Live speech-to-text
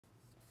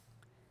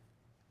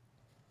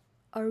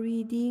A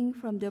reading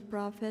from the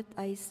prophet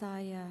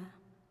Isaiah.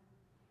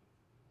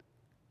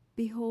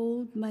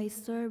 Behold my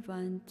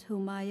servant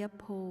whom I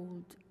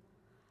uphold,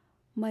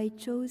 my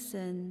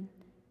chosen,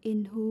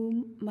 in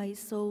whom my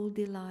soul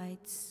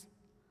delights.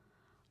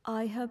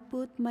 I have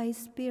put my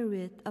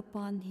spirit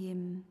upon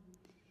him.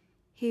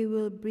 He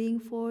will bring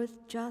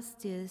forth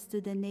justice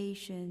to the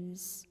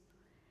nations.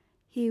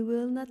 He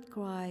will not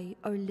cry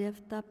or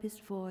lift up his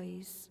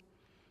voice,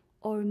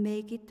 or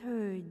make it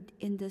heard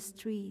in the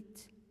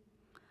street.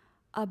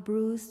 A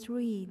bruised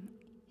reed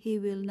he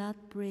will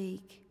not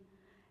break,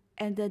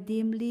 and a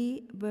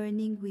dimly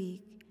burning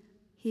wick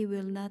he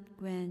will not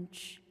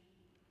quench.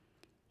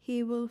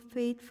 He will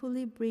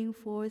faithfully bring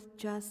forth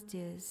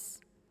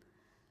justice.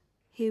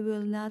 He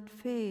will not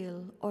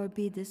fail or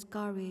be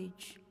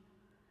discouraged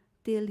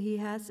till he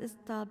has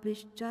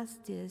established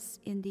justice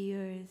in the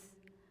earth,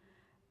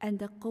 and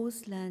the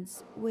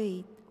coastlands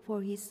wait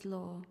for his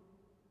law.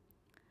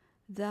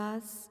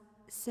 Thus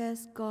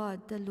says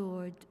God the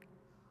Lord,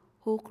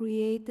 who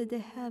created the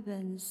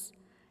heavens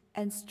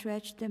and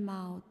stretched them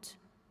out,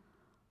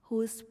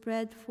 who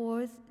spread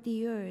forth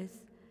the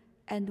earth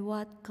and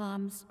what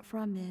comes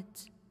from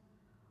it,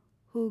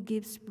 who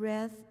gives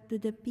breath to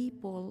the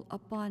people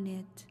upon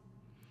it,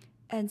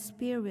 and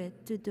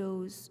spirit to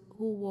those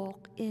who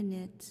walk in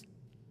it.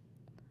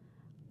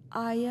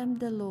 I am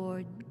the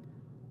Lord,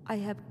 I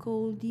have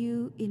called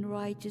you in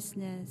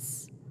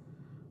righteousness.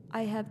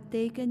 I have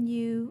taken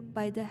you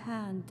by the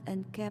hand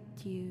and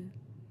kept you.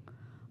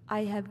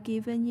 I have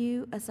given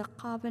you as a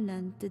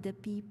covenant to the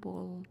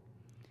people,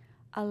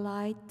 a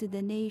light to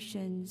the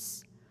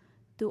nations,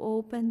 to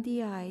open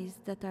the eyes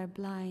that are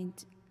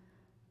blind,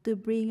 to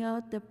bring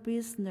out the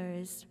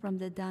prisoners from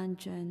the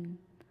dungeon,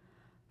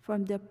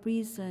 from the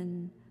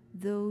prison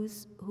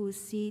those who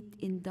sit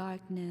in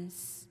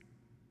darkness.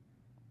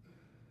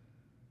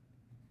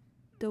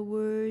 The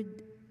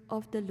word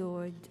of the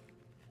Lord.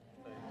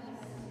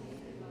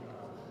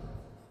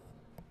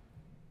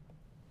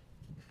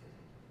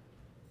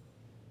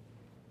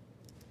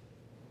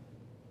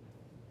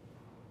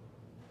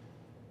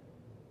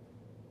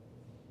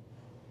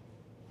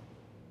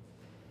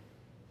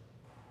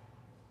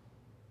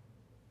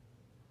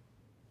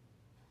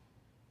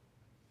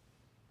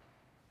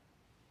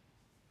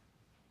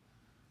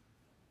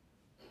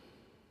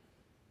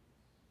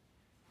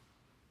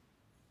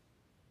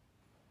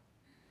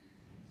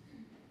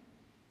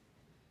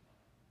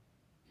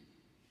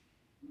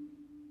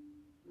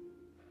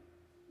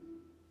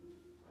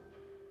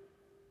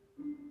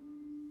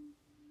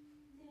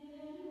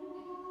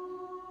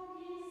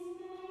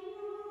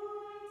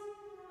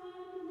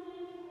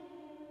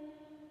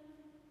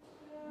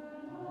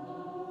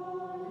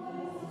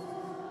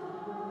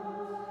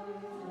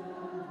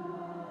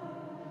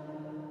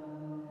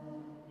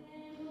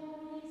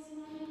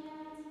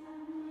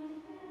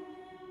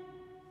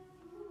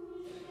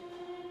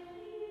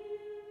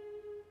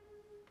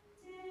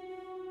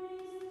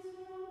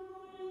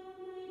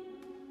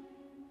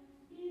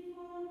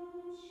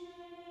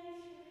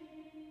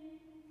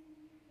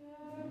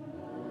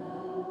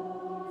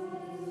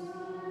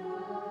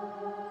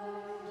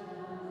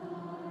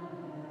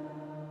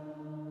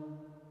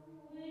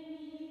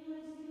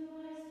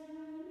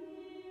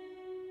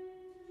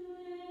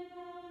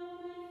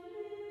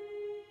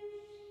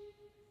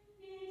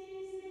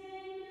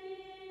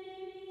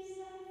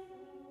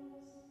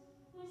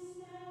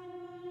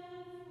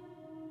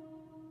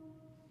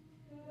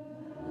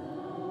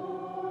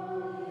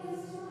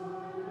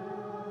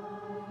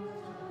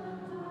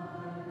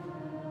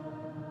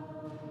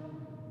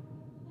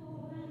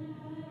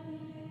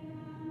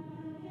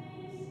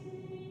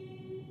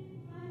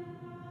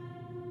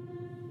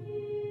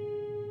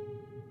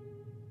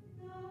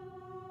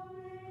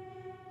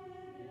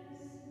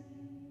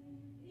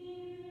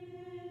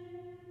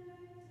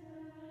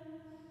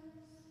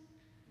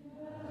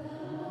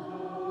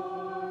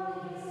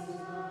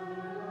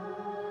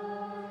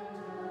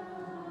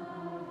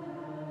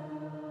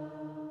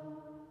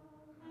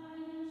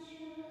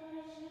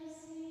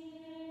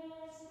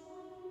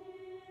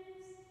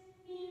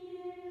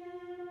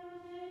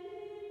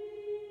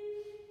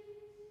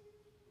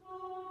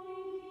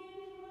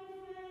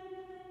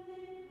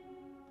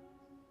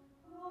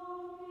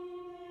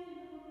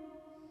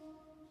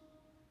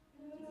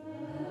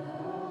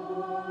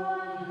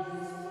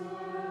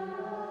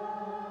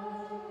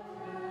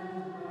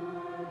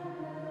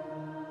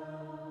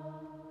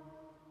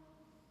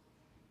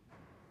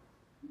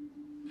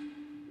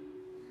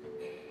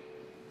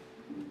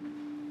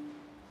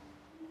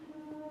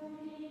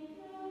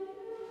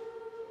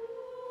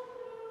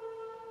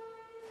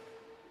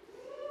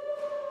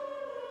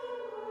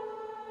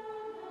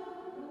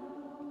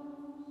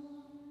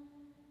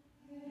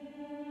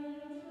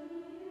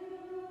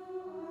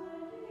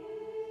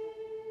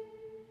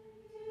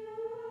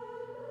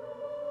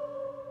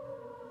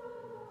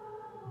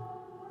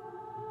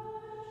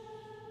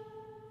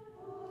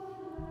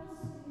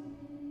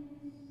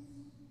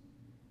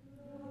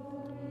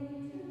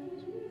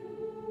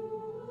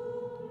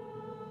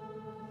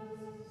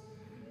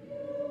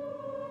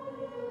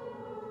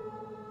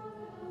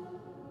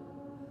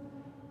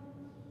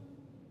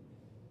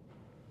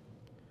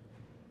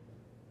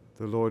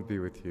 The Lord be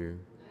with you.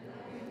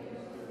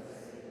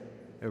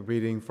 A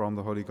reading from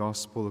the Holy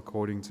Gospel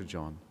according to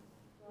John.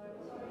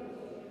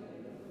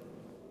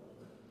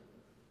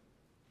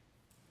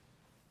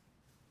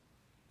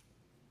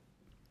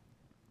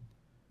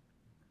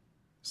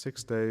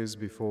 6 days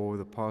before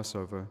the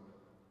Passover,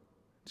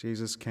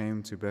 Jesus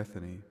came to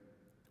Bethany,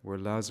 where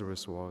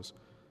Lazarus was,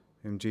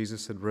 whom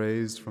Jesus had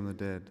raised from the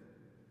dead.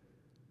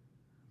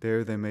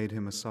 There they made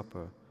him a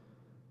supper.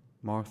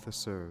 Martha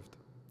served,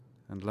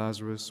 and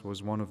Lazarus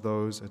was one of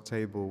those at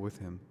table with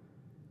him.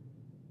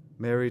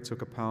 Mary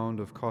took a pound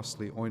of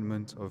costly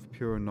ointment of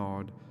pure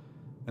nard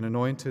and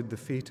anointed the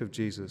feet of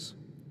Jesus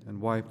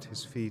and wiped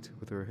his feet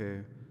with her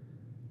hair,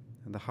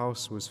 and the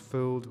house was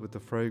filled with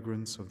the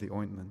fragrance of the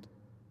ointment.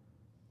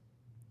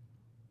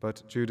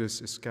 But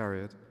Judas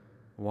Iscariot,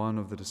 one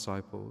of the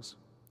disciples,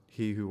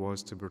 he who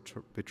was to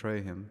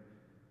betray him,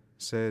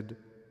 said,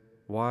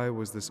 "Why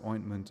was this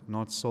ointment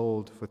not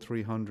sold for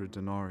 300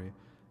 denarii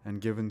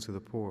and given to the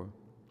poor?"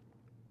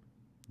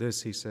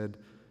 This he said,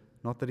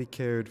 not that he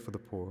cared for the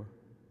poor,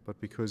 but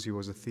because he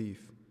was a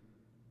thief,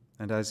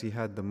 and as he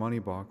had the money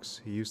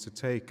box, he used to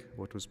take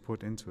what was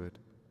put into it.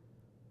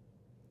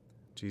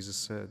 Jesus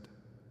said,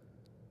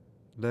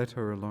 "Let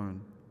her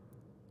alone.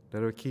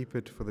 Let her keep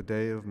it for the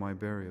day of my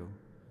burial.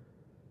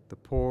 The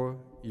poor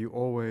you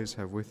always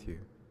have with you,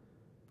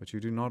 but you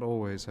do not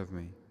always have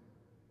me."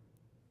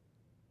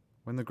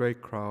 When the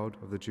great crowd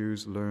of the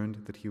Jews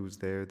learned that he was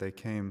there, they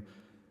came,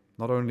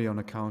 not only on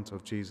account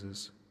of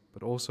Jesus,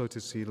 but also to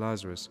see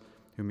Lazarus,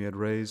 whom he had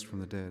raised from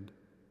the dead.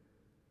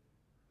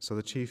 So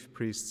the chief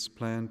priests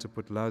planned to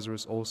put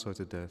Lazarus also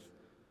to death,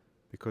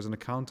 because on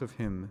account of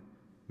him,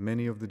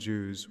 many of the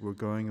Jews were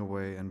going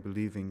away and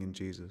believing in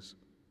Jesus.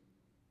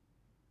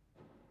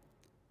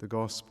 The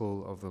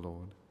Gospel of the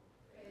Lord.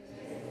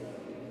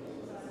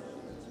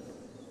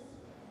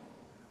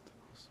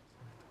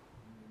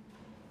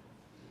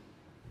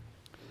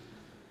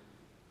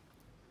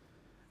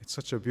 It's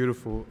such a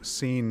beautiful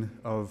scene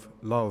of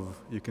love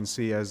you can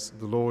see as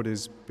the Lord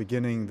is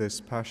beginning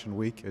this Passion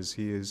Week, as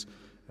he is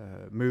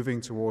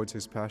moving towards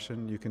his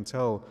passion. You can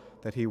tell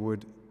that he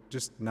would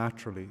just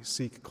naturally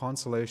seek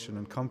consolation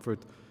and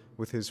comfort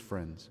with his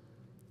friends.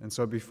 And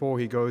so before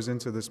he goes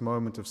into this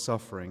moment of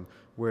suffering,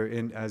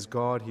 wherein as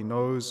God he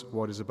knows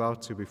what is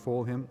about to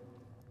befall him,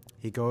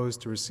 he goes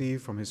to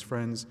receive from his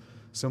friends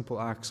simple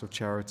acts of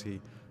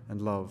charity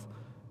and love.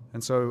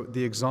 And so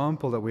the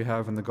example that we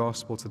have in the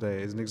Gospel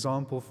today is an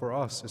example for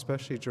us,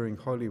 especially during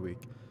Holy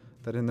Week,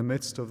 that in the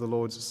midst of the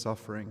Lord's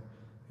suffering,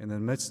 in the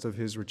midst of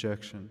his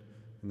rejection,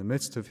 in the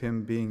midst of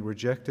him being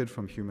rejected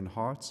from human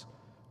hearts,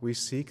 we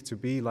seek to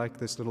be like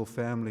this little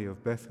family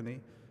of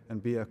Bethany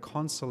and be a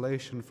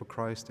consolation for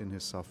Christ in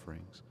his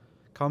sufferings.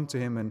 Come to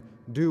him and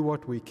do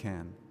what we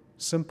can,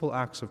 simple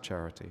acts of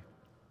charity.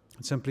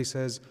 It simply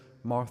says,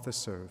 Martha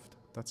served.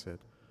 That's it.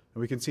 And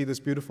we can see this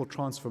beautiful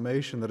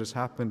transformation that has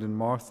happened in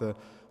Martha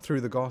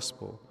through the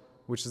Gospel,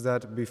 which is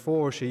that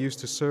before she used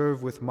to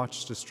serve with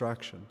much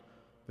distraction,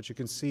 but you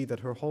can see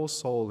that her whole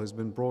soul has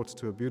been brought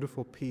to a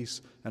beautiful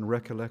peace and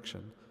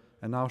recollection,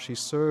 and now she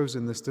serves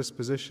in this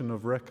disposition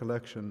of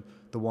recollection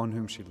the one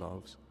whom she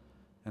loves.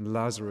 And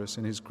Lazarus,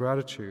 in his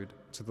gratitude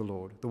to the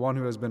Lord, the one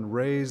who has been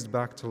raised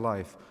back to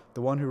life,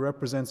 the one who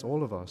represents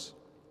all of us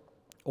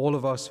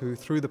who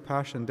through the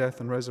passion, death,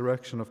 and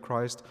resurrection of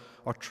Christ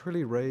are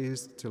truly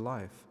raised to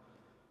life.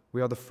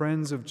 We are the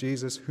friends of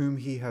Jesus whom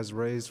he has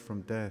raised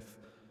from death.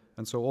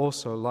 And so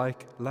also,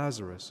 like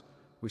Lazarus,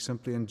 we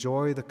simply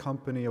enjoy the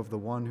company of the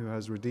one who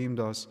has redeemed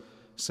us,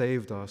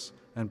 saved us,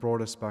 and brought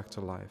us back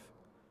to life.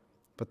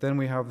 But then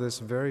we have this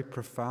very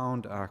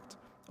profound act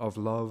of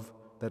love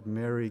that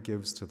Mary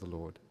gives to the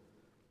Lord.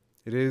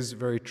 It is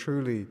very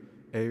truly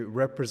a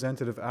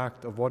representative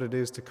act of what it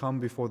is to come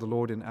before the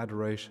Lord in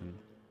adoration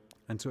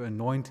and to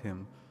anoint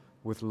him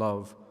with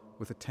love,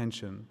 with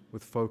attention,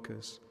 with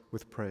focus,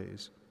 with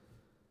praise.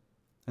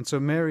 And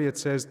so Mary, it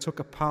says, took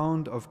a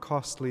pound of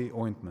costly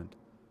ointment.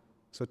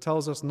 So it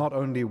tells us not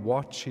only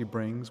what she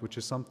brings, which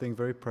is something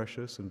very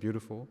precious and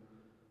beautiful,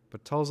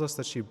 but tells us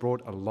that she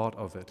brought a lot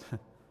of it.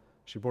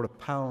 She brought a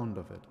pound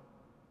of it.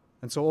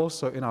 And so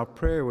also in our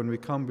prayer when we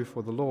come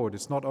before the Lord,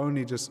 it's not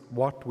only just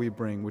what we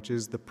bring, which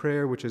is the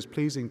prayer which is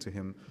pleasing to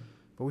him,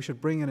 but we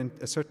should bring in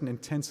a certain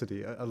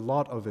intensity, a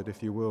lot of it,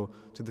 if you will,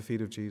 to the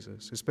feet of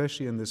Jesus,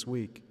 especially in this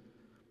week.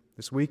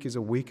 This week is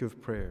a week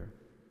of prayer.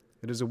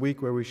 It is a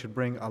week where we should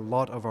bring a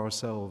lot of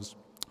ourselves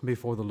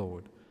before the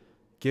Lord.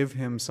 Give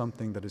him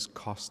something that is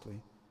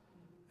costly.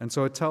 And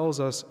so it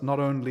tells us not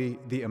only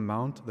the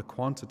amount, the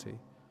quantity,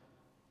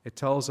 it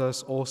tells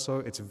us also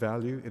its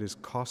value, it is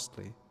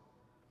costly.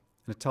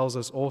 And it tells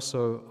us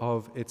also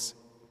of its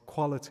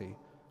quality,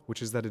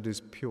 which is that it is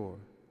pure.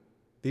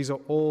 These are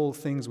all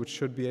things which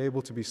should be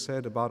able to be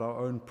said about our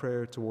own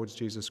prayer towards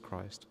Jesus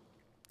Christ.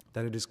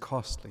 That it is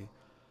costly,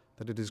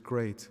 that it is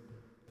great,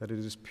 that it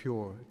is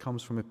pure, it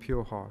comes from a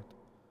pure heart.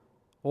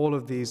 All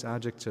of these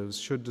adjectives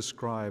should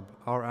describe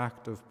our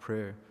act of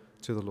prayer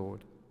to the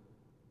Lord.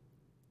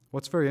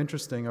 What's very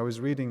interesting, I was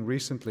reading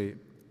recently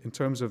in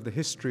terms of the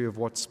history of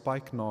what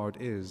spikenard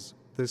is.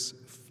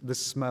 this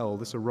smell,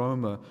 this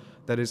aroma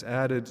that is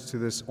added to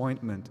this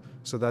ointment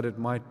so that it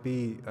might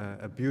be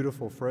a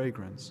beautiful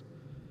fragrance.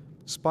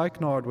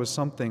 Spikenard was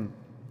something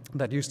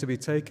that used to be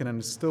taken,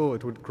 and still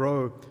it would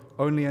grow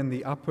only in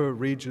the upper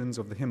regions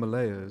of the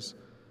Himalayas,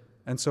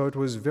 and so it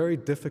was very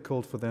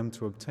difficult for them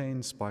to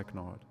obtain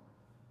spikenard.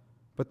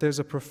 But there's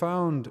a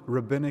profound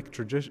rabbinic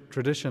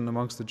tradition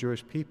amongst the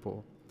Jewish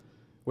people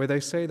where they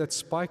say that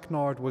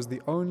spikenard was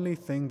the only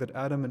thing that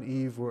Adam and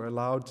Eve were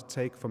allowed to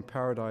take from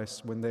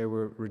paradise when they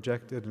were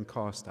rejected and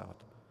cast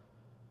out.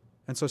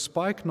 And so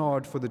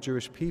spikenard for the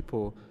Jewish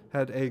people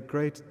had a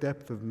great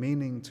depth of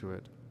meaning to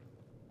it.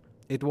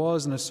 It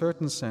was, in a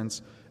certain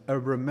sense, a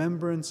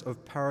remembrance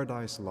of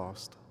paradise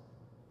lost.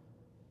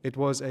 It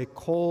was a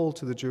call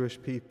to the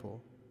Jewish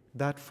people,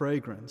 that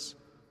fragrance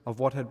of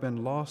what had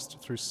been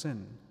lost through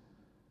sin.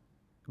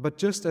 But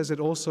just as it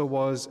also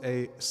was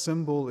a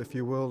symbol, if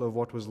you will, of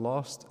what was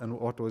lost and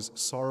what was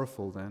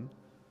sorrowful then,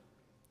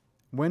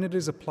 when it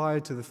is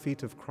applied to the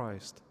feet of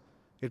Christ,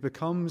 it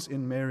becomes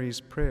in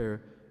Mary's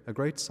prayer a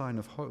great sign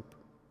of hope.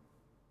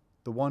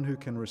 The one who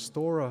can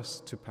restore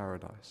us to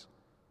paradise,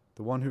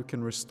 the one who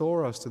can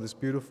restore us to this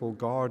beautiful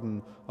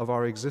garden of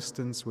our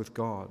existence with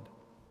God.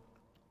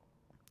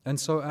 And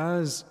so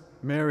as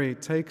Mary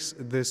takes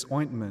this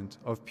ointment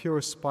of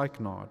pure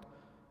spikenard,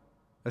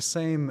 a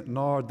same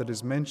nard that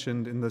is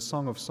mentioned in the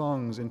Song of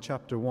Songs in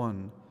chapter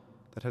 1,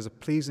 that has a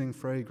pleasing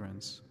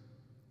fragrance,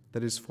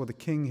 that is for the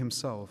King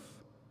himself,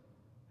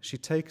 she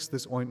takes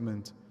this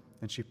ointment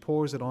and she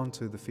pours it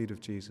onto the feet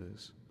of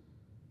Jesus.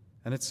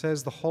 And it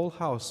says the whole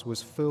house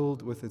was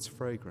filled with its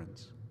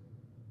fragrance.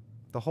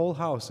 The whole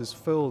house is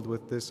filled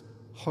with this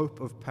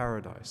hope of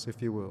paradise,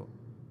 if you will,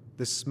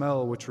 this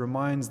smell which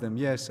reminds them,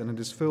 yes, and it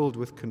is filled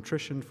with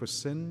contrition for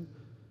sin,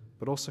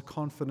 but also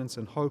confidence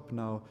and hope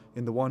now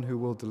in the one who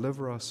will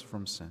deliver us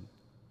from sin.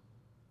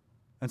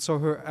 And so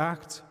her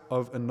act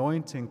of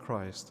anointing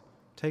Christ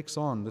takes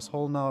on this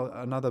whole now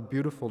another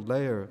beautiful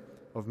layer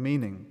of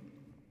meaning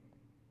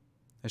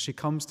as she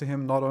comes to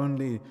him not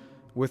only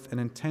with an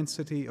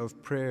intensity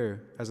of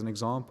prayer as an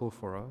example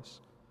for us,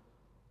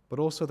 but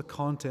also the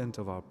content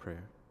of our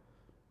prayer.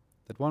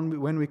 That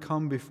when we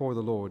come before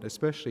the Lord,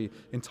 especially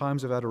in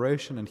times of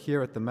adoration and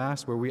here at the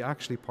Mass where we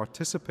actually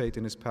participate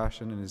in his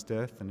passion, in his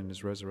death, and in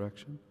his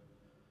resurrection,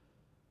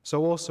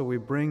 so also we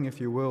bring,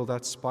 if you will,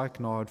 that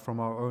spikenard from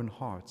our own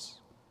hearts,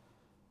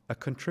 a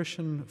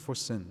contrition for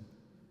sin.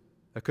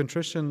 A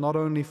contrition not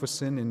only for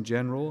sin in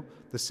general,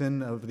 the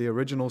sin of the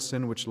original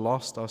sin which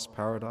lost us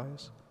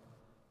paradise,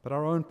 but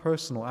our own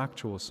personal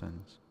actual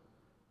sins.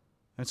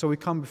 And so we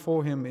come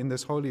before him in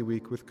this Holy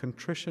Week with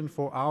contrition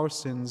for our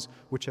sins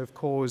which have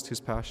caused his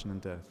passion and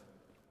death.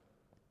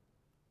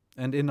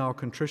 And in our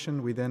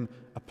contrition, we then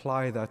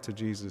apply that to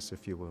Jesus,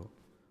 if you will.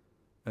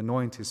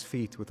 Anoint his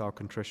feet with our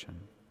contrition.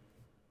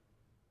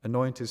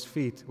 Anoint his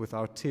feet with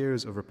our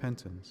tears of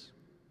repentance.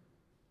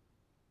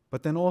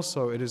 But then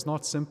also, it is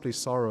not simply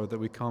sorrow that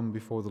we come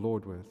before the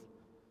Lord with,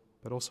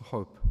 but also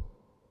hope.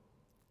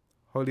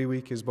 Holy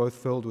Week is both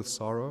filled with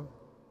sorrow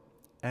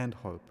and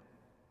hope.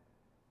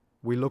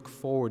 We look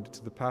forward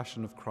to the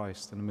passion of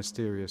Christ in a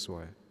mysterious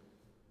way.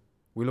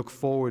 We look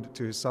forward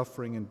to his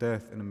suffering and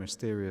death in a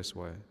mysterious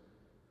way.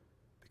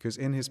 Because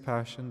in his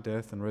passion,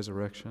 death, and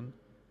resurrection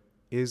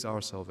is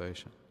our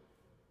salvation.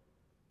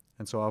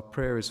 And so our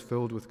prayer is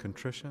filled with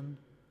contrition,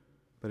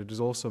 but it is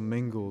also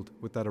mingled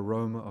with that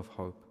aroma of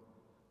hope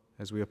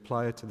as we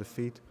apply it to the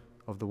feet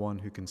of the one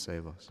who can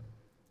save us.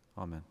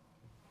 Amen.